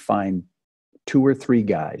 I would find 2 or 3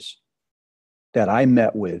 guys that I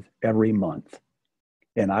met with every month,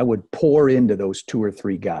 and I would pour into those 2 or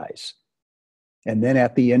 3 guys. And then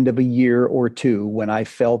at the end of a year or 2, when I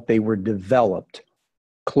felt they were developed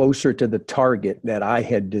closer to the target that I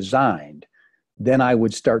had designed, then I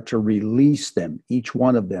would start to release them, each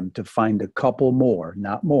one of them, to find a couple more,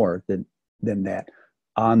 not more than that,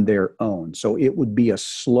 on their own. So it would be a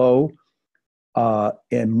slow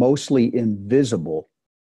and mostly invisible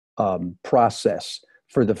process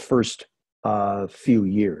for the first few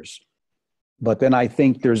years. But then I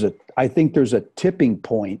think there's a tipping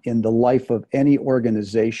point in the life of any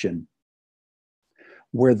organization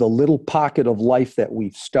where the little pocket of life that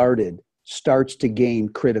we've started starts to gain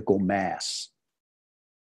critical mass.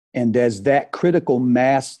 And as that critical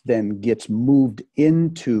mass then gets moved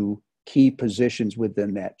into key positions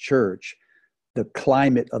within that church, the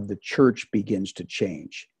climate of the church begins to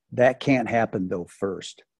change. That can't happen though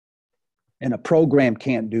first. And a program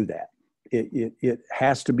can't do that. It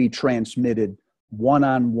has to be transmitted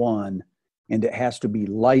one-on-one, and it has to be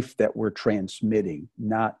life that we're transmitting,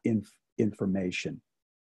 not information.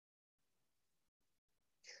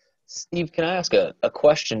 Steve, can I ask a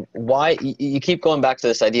question? Why you keep going back to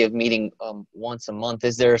this idea of meeting once a month?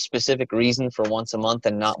 Is there a specific reason for once a month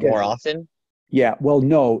and not more often? Yeah, well,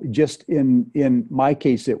 no, just in my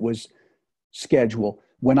case, it was schedule.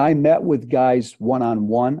 When I met with guys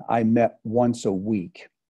one-on-one, I met once a week.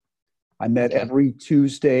 I met every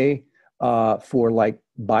Tuesday for like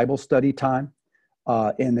Bible study time.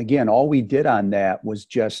 And again, all we did on that was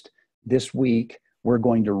just this week, we're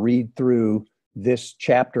going to read through this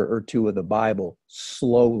chapter or 2 of the Bible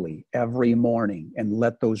slowly every morning and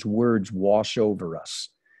let those words wash over us.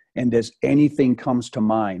 And as anything comes to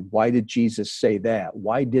mind, why did Jesus say that?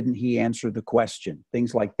 Why didn't he answer the question?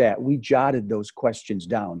 Things like that. We jotted those questions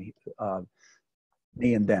down,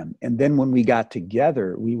 me and them. And then when we got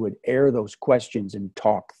together, we would air those questions and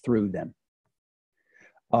talk through them.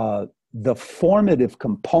 The formative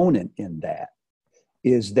component in that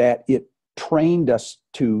is that it trained us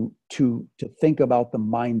to think about the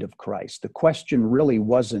mind of Christ. The question really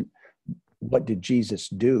wasn't, what did Jesus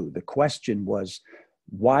do? The question was,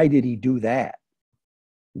 why did he do that?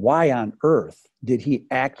 Why on earth did he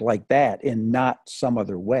act like that and not some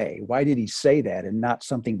other way? Why did he say that and not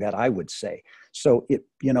something that I would say? So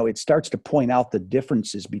it starts to point out the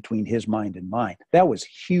differences between his mind and mine. That was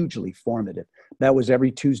hugely formative. That was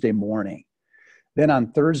every Tuesday morning. Then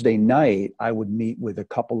on Thursday night, I would meet with a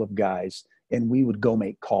couple of guys and we would go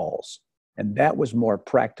make calls. And that was more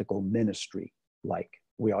practical ministry. Like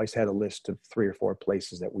we always had a list of 3 or 4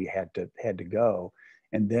 places that we had to go.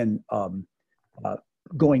 And then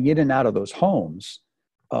going in and out of those homes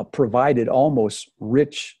provided almost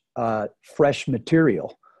rich, fresh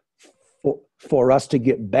material for us to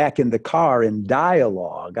get back in the car and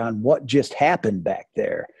dialogue on what just happened back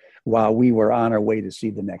there while we were on our way to see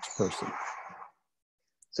the next person.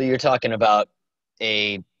 So you're talking about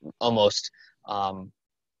almost, I'm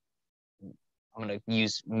going to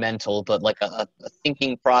use mental, but like a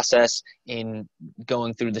thinking process in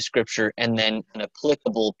going through the scripture, and then an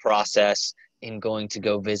applicable process in going to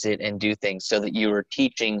go visit and do things, so that you were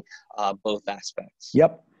teaching both aspects.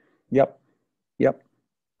 Yep.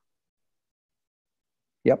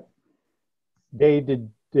 Dave,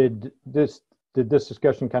 did this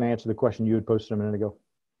discussion kind of answer the question you had posted a minute ago?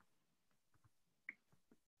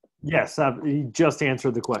 Yes, he just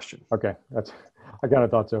answered the question. Okay, I kind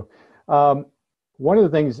of thought so. One of the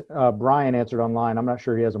things Brian answered online, I'm not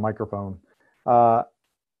sure he has a microphone.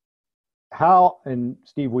 How, and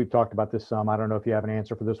Steve, we've talked about this some, I don't know if you have an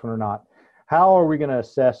answer for this one or not. How are we going to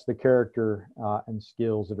assess the character and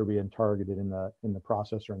skills that are being targeted in the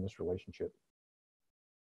process or in this relationship?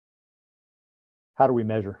 How do we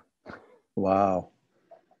measure? Wow.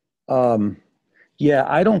 Yeah,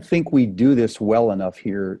 I don't think we do this well enough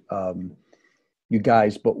here, you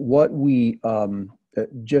guys, but what we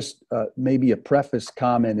maybe a preface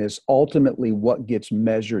comment is ultimately what gets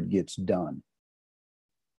measured gets done.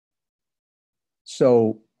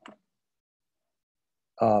 So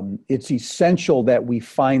it's essential that we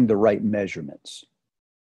find the right measurements.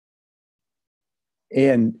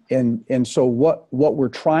 And so what we're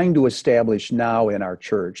trying to establish now in our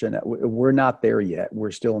church, and we're not there yet,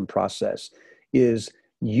 we're still in process, is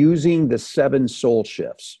using the 7 soul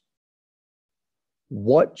shifts.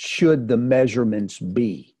 What should the measurements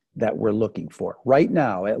be that we're looking for? Right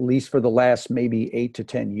now, at least for the last maybe 8 to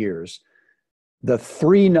 10 years, the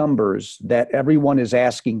 3 numbers that everyone is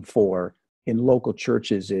asking for in local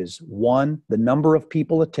churches is 1, the number of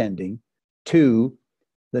people attending, 2,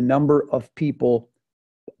 the number of people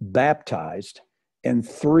baptized, and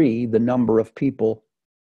 3, the number of people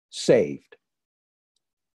saved.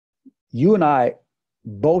 You and I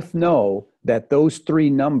both know that those 3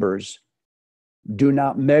 numbers do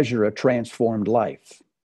not measure a transformed life,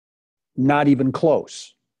 not even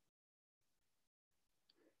close.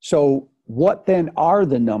 So what then are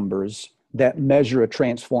the numbers that measure a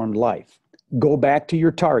transformed life? Go back to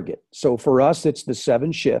your target. So for us, it's the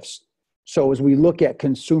 7 shifts. So as we look at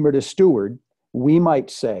consumer to steward, we might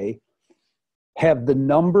say, have the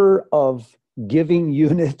number of giving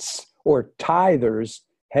units or tithers,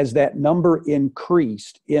 has that number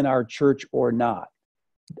increased in our church or not?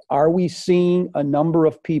 Are we seeing a number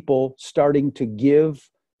of people starting to give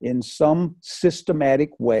in some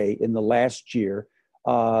systematic way in the last year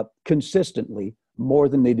consistently more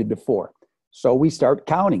than they did before? So we start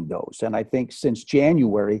counting those. And I think since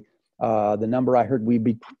January, the number I heard,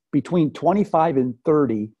 between 25 and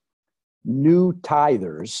 30 new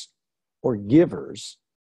tithers or givers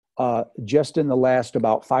just in the last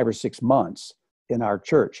about 5 or 6 months in our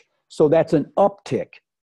church. So that's an uptick.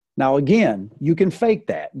 Now, again, you can fake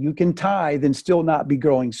that. You can tithe and still not be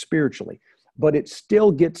growing spiritually, but it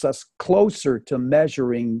still gets us closer to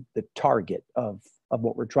measuring the target of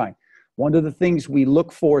what we're trying. One of the things we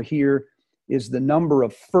look for here is the number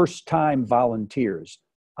of first-time volunteers.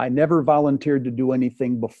 I never volunteered to do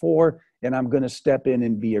anything before, and I'm going to step in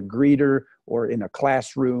and be a greeter or in a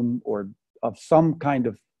classroom or of some kind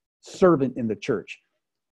of servant in the church.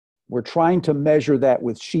 We're trying to measure that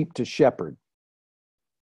with sheep to shepherd.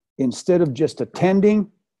 Instead of just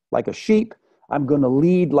attending like a sheep, I'm going to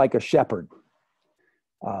lead like a shepherd.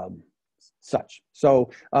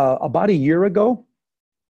 So about a year ago,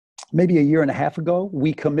 maybe a year and a half ago,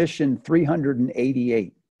 we commissioned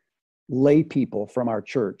 388 lay people from our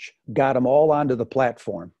church, got them all onto the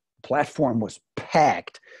platform. The platform was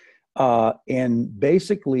packed, and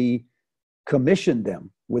basically commissioned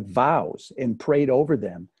them with vows and prayed over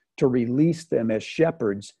them to release them as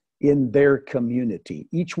shepherds in their community.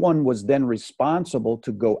 Each one was then responsible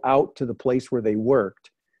to go out to the place where they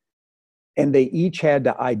worked, and they each had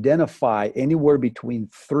to identify anywhere between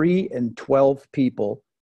 3 and 12 people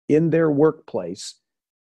in their workplace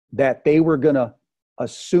that they were going to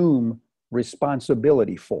assume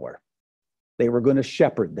responsibility for. They were going to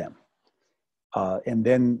shepherd them. And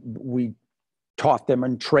then we taught them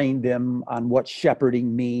and trained them on what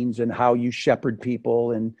shepherding means and how you shepherd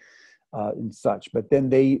people and such. But then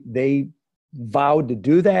they vowed to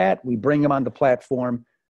do that. We bring them on the platform,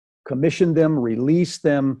 commission them, release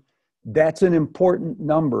them. That's an important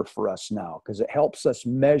number for us now because it helps us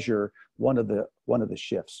measure one of the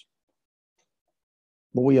shifts.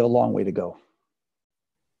 But we have a long way to go.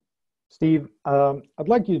 Steve, I'd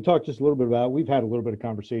like you to talk just a little bit about, we've had a little bit of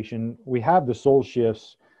conversation. We have the soul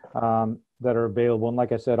shifts that are available. And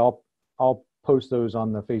like I said, I'll post those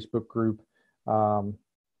on the Facebook group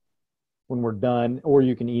when we're done, or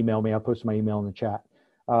you can email me. I'll post my email in the chat.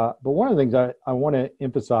 But one of the things I want to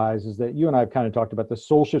emphasize is that you and I have kind of talked about the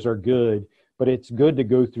soul shifts are good, but it's good to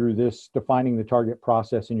go through this defining the target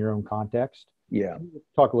process in your own context. Yeah.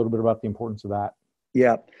 Talk a little bit about the importance of that.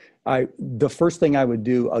 Yeah. The first thing I would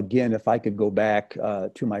do, again, if I could go back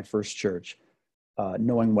to my first church,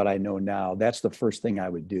 knowing what I know now, that's the first thing I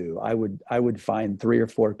would do. I would find 3 or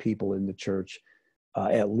 4 people in the church,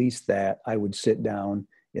 at least that I would sit down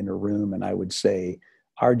in a room and I would say,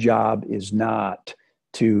 our job is not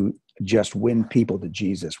to just win people to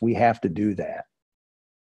Jesus. We have to do that.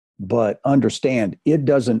 But understand, it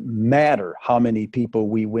doesn't matter how many people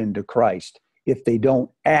we win to Christ if they don't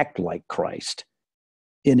act like Christ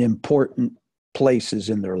in important places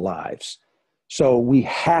in their lives. So we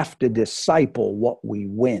have to disciple what we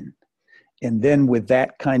win. And then with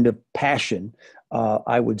that kind of passion,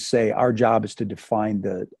 I would say our job is to define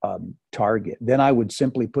the target. Then I would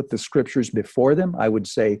simply put the scriptures before them. I would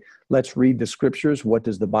say, let's read the scriptures. What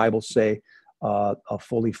does the Bible say a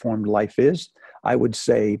fully formed life is? I would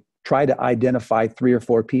say, try to identify 3 or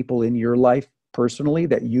 4 people in your life personally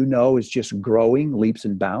that you know is just growing leaps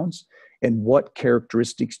and bounds, and what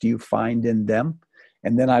characteristics do you find in them?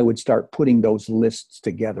 And then I would start putting those lists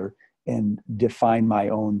together and define my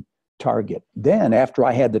own target. Then after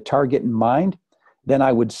I had the target in mind, then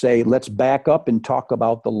I would say, let's back up and talk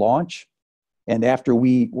about the launch. And after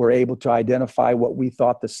we were able to identify what we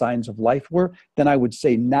thought the signs of life were, then I would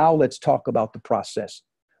say, now let's talk about the process.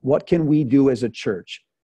 What can we do as a church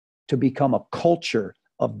to become a culture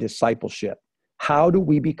of discipleship? How do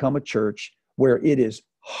we become a church where it is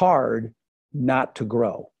hard not to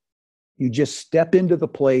grow? You just step into the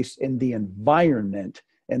place, and the environment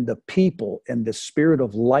and the people and the spirit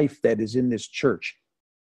of life that is in this church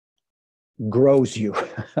grows you.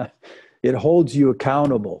 It holds you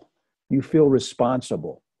accountable. You feel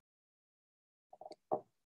responsible.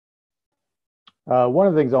 One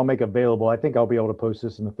of the things I'll make available, I think I'll be able to post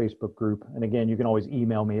this in the Facebook group. And again, you can always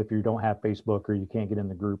email me if you don't have Facebook or you can't get in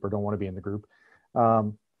the group or don't want to be in the group.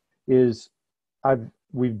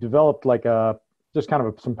 We've developed like just kind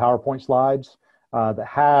of some PowerPoint slides that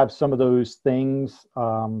have some of those things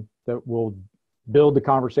that will build the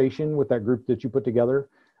conversation with that group that you put together.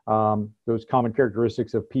 Those common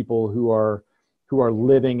characteristics of people who are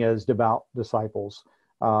living as devout disciples,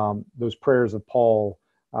 those prayers of Paul,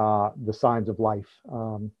 the signs of life.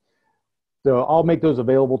 So I'll make those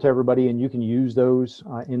available to everybody, and you can use those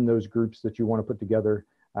in those groups that you want to put together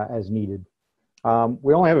as needed.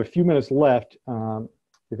 We only have a few minutes left.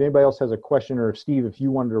 If anybody else has a question, or if Steve, if you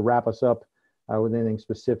wanted to wrap us up with anything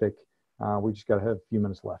specific, we just got to have a few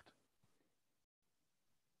minutes left.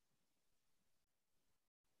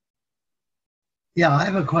 Yeah, I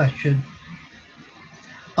have a question.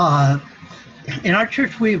 In our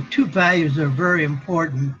church, we have 2 values that are very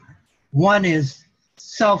important. One is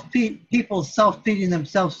people self-feeding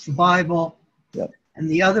themselves the Bible. Yep. And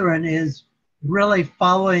the other one is really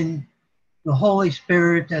following the Holy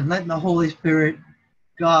Spirit and letting the Holy Spirit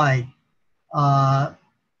guide.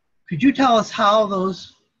 Could you tell us how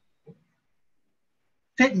those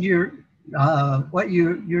fit in your what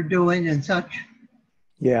you're doing and such?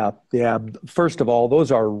 Yeah. First of all,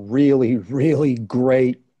 those are really, really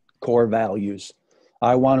great core values.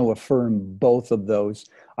 I want to affirm both of those.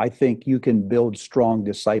 I think you can build strong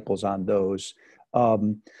disciples on those.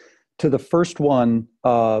 To the first one,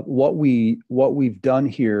 what we've done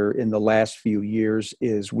here in the last few years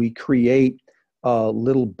is we create a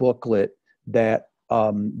little booklet that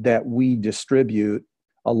we distribute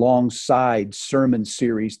alongside sermon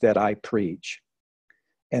series that I preach.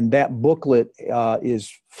 And that booklet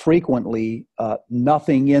is frequently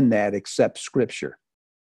nothing in that except scripture.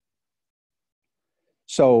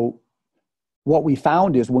 So what we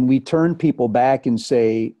found is when we turn people back and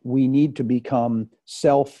say, we need to become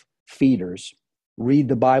self-feeders, read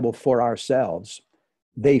the Bible for ourselves,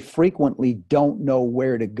 they frequently don't know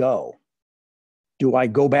where to go. Do I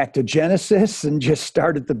go back to Genesis and just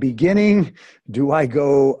start at the beginning? Do I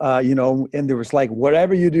go, and there was like,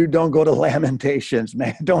 whatever you do, don't go to Lamentations,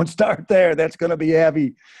 man. Don't start there. That's going to be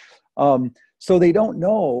heavy. So they don't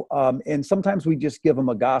know. And sometimes we just give them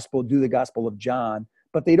a gospel, do the Gospel of John,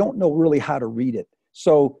 but they don't know really how to read it.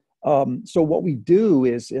 So what we do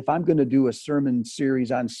is, if I'm going to do a sermon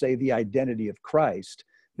series on, say, the identity of Christ,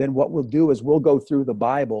 then what we'll do is we'll go through the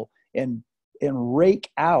Bible and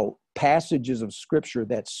rake out passages of scripture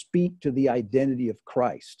that speak to the identity of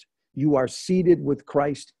Christ. You are seated with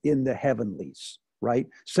Christ in the heavenlies, right?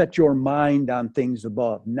 Set your mind on things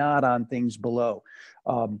above, not on things below.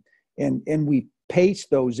 And we paste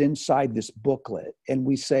those inside this booklet, and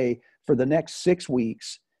we say, for the next 6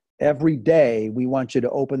 weeks, every day, we want you to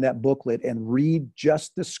open that booklet and read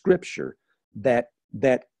just the scripture that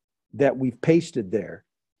we've pasted there,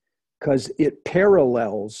 because it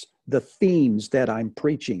parallels the themes that I'm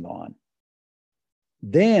preaching on.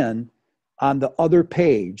 Then on the other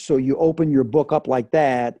page, so you open your book up like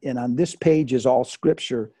that, and on this page is all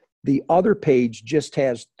scripture. The other page just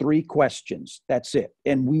has 3 questions. That's it.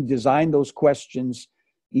 And we design those questions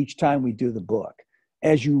each time we do the book.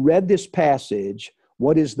 As you read this passage,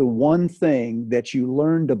 what is the one thing that you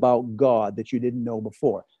learned about God that you didn't know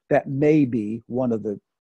before? That may be one of the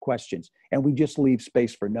questions. And we just leave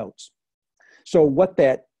space for notes. So what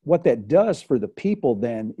that does for the people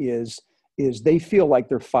then is they feel like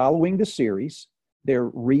they're following the series, they're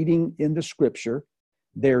reading in the scripture,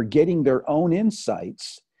 they're getting their own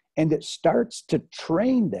insights, and it starts to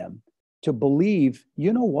train them to believe,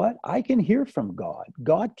 you know what, I can hear from God.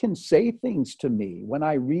 God can say things to me when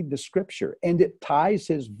I read the scripture, and it ties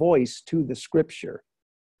his voice to the scripture,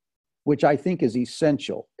 which I think is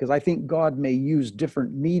essential, because I think God may use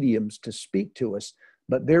different mediums to speak to us,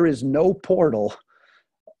 but there is no portal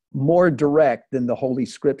more direct than the Holy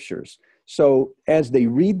Scriptures. So as they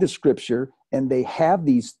read the Scripture and they have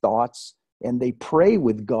these thoughts and they pray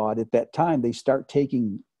with God at that time, they start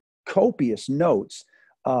taking copious notes.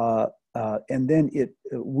 And then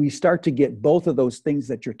we start to get both of those things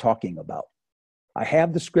that you're talking about. I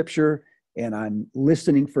have the Scripture and I'm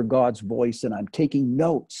listening for God's voice and I'm taking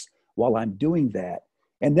notes while I'm doing that.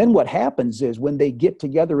 And then what happens is when they get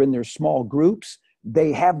together in their small groups,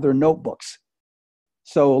 they have their notebooks.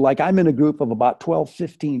 So like I'm in a group of about 12,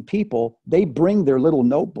 15 people, they bring their little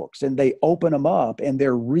notebooks and they open them up and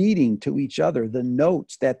they're reading to each other the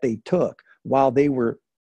notes that they took while they were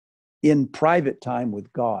in private time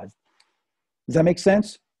with God. Does that make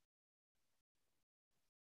sense?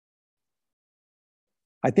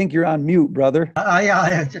 I think you're on mute, brother.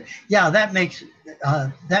 Yeah, that makes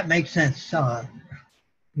sense.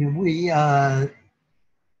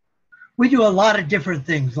 We do a lot of different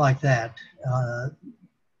things like that.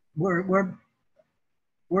 We're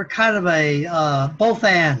kind of a both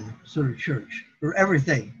and sort of church for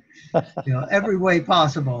everything, every way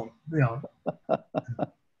possible.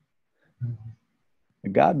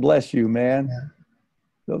 God bless you, man. Yeah.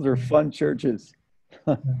 Those are fun churches.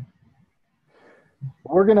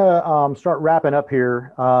 We're going to start wrapping up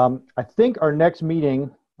here. I think our next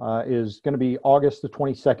meeting is going to be August the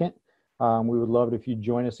 22nd. We would love it if you'd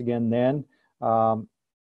join us again then.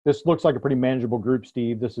 This looks like a pretty manageable group,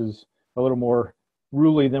 Steve. This is a little more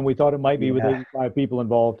ruly than we thought it might be with 85 people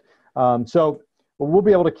involved. So we'll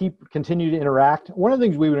be able to continue to interact. One of the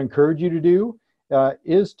things we would encourage you to do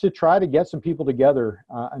is to try to get some people together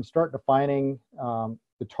and start defining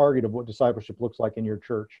the target of what discipleship looks like in your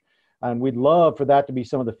church. And we'd love for that to be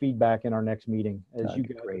some of the feedback in our next meeting. As you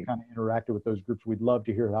guys kind of interacted with those groups, we'd love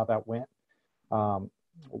to hear how that went,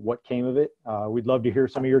 what came of it. We'd love to hear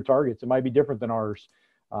some of your targets. It might be different than ours.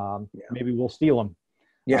 Maybe we'll steal them.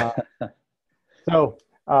 Yeah. So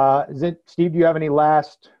Steve, do you have any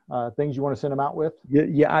last things you want to send them out with?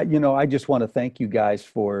 Yeah. I just want to thank you guys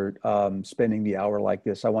for spending the hour like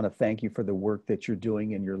this. I want to thank you for the work that you're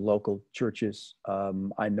doing in your local churches.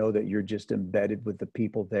 I know that you're just embedded with the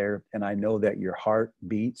people there, and I know that your heart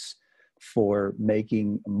beats for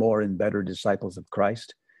making more and better disciples of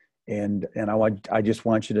Christ. And I just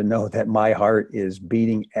want you to know that my heart is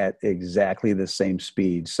beating at exactly the same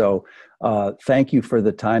speed. So thank you for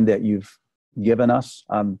the time that you've given us.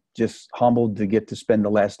 I'm just humbled to get to spend the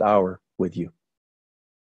last hour with you.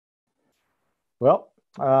 Well,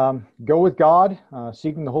 go with God,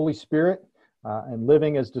 seeking the Holy Spirit, and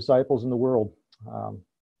living as disciples in the world.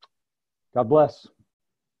 God bless.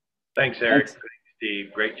 Thanks, Eric. Thanks,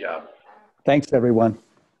 Steve. Great job. Thanks, everyone.